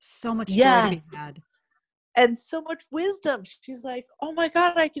joy to be had. And so much wisdom. She's like, oh my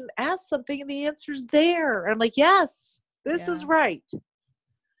God, I can ask something and the answer's there. And I'm like, yes, this is right.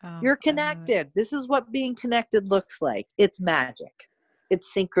 You're connected. This is what being connected looks like. It's magic.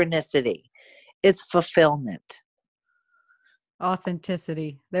 It's synchronicity. It's fulfillment.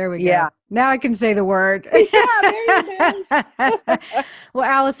 Authenticity. There we go. Now I can say the word. Yeah, there it is. Well,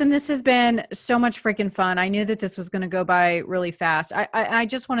 Allison, this has been so much freaking fun. I knew that this was going to go by really fast. I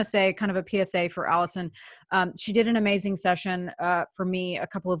just want to say kind of a PSA for Allison. She did an amazing session for me a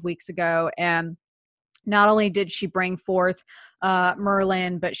couple of weeks ago. And not only did she bring forth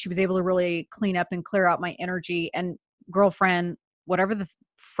Merlin, but she was able to really clean up and clear out my energy. And girlfriend, whatever the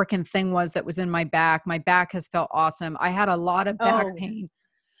freaking thing was that was in my back has felt awesome. I had a lot of back pain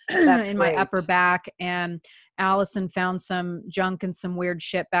in my upper back, and Allison found some junk and some weird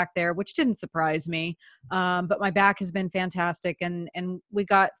shit back there, which didn't surprise me. But my back has been fantastic, and we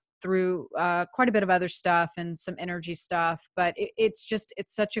got through quite a bit of other stuff and some energy stuff, but it's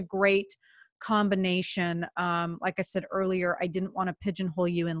such a great combination. Like I said earlier, I didn't want to pigeonhole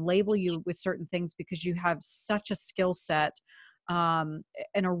you and label you with certain things because you have such a skill set, an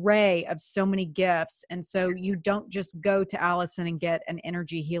array of so many gifts. And so you don't just go to Allison and get an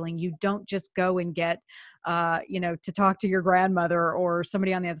energy healing. You don't just go and get, to talk to your grandmother or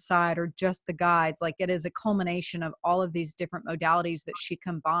somebody on the other side or just the guides. Like, it is a culmination of all of these different modalities that she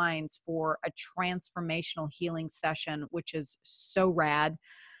combines for a transformational healing session, which is so rad.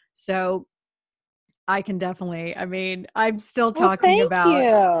 So I can definitely, I'm still talking about,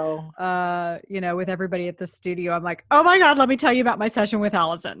 with everybody at the studio. I'm like, oh my God, let me tell you about my session with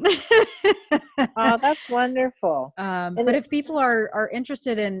Allison. Oh, that's wonderful. But if people are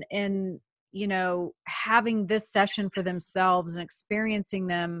interested in having this session for themselves and experiencing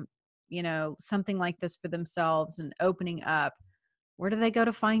them, something like this for themselves and opening up, where do they go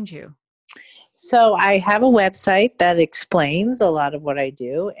to find you? So I have a website that explains a lot of what I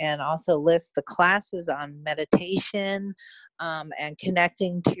do and also lists the classes on meditation and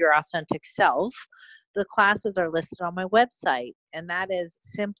connecting to your authentic self. The classes are listed on my website, and that is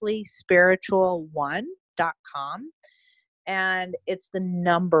simplyspiritual1.com. And it's the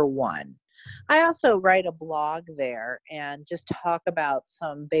number one. I also write a blog there and just talk about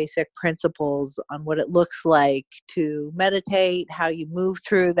some basic principles on what it looks like to meditate, how you move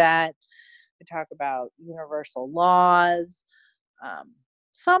through that. I talk about universal laws,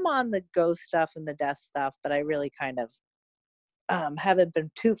 some on the ghost stuff and the death stuff, but I really kind of haven't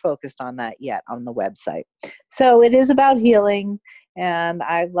been too focused on that yet on the website. So it is about healing, and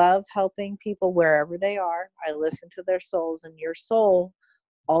I love helping people wherever they are. I listen to their souls, and your soul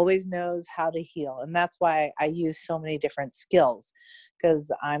always knows how to heal. And that's why I use so many different skills,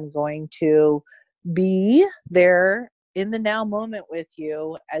 because I'm going to be there in the now moment with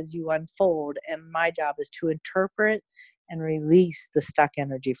you as you unfold. And my job is to interpret and release the stuck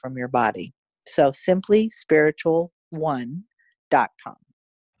energy from your body. So simplyspiritual1.com.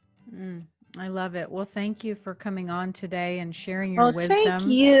 I love it. Well, thank you for coming on today and sharing your wisdom. Thank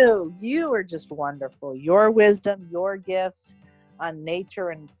you. You are just wonderful. Your wisdom, your gifts on nature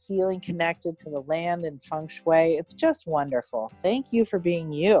and healing connected to the land and feng shui. It's just wonderful. Thank you for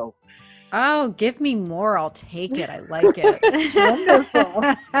being you. Oh, give me more. I'll take it. I like it.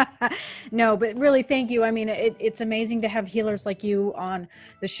 Wonderful. No, but really, thank you. I mean, it's amazing to have healers like you on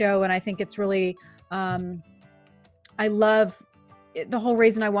the show. And I think it's really, I love the whole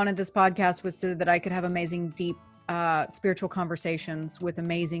reason I wanted this podcast was so that I could have amazing, deep, spiritual conversations with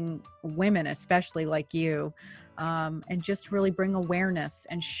amazing women, especially like you. And just really bring awareness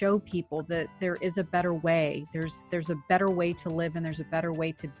and show people that there is a better way. There's a better way to live, and there's a better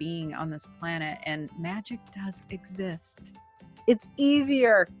way to being on this planet. And magic does exist. It's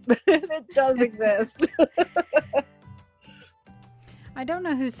easier. It does exist. I don't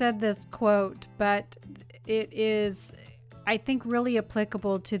know who said this quote, but it is, I think, really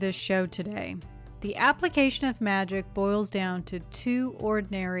applicable to this show today. The application of magic boils down to two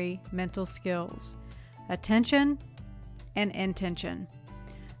ordinary mental skills: attention and intention.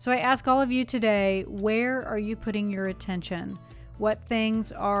 So I ask all of you today, where are you putting your attention? What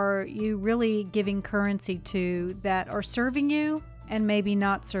things are you really giving currency to that are serving you and maybe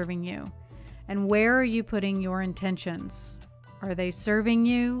not serving you? And where are you putting your intentions? Are they serving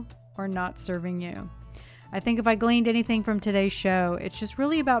you or not serving you? I think if I gleaned anything from today's show, it's just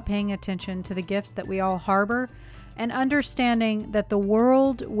really about paying attention to the gifts that we all harbor and understanding that the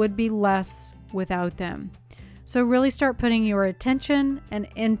world would be less without them. So really start putting your attention and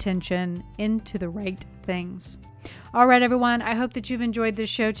intention into the right things. All right, everyone. I hope that you've enjoyed this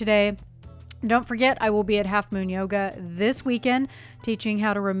show today. Don't forget, I will be at Half Moon Yoga this weekend teaching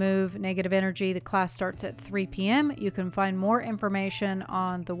how to remove negative energy. The class starts at 3 p.m. You can find more information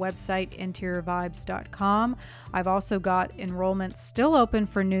on the website interiorvibes.com. I've also got enrollment still open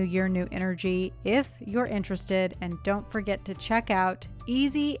for New Year, New Energy if you're interested. And don't forget to check out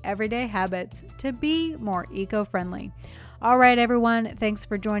Easy Everyday Habits to be more eco-friendly. All right, everyone. Thanks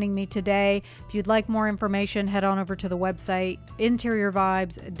for joining me today. If you'd like more information, head on over to the website,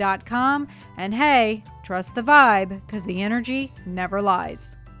 interiorvibes.com. And hey, trust the vibe, because the energy never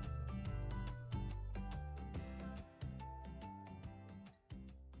lies.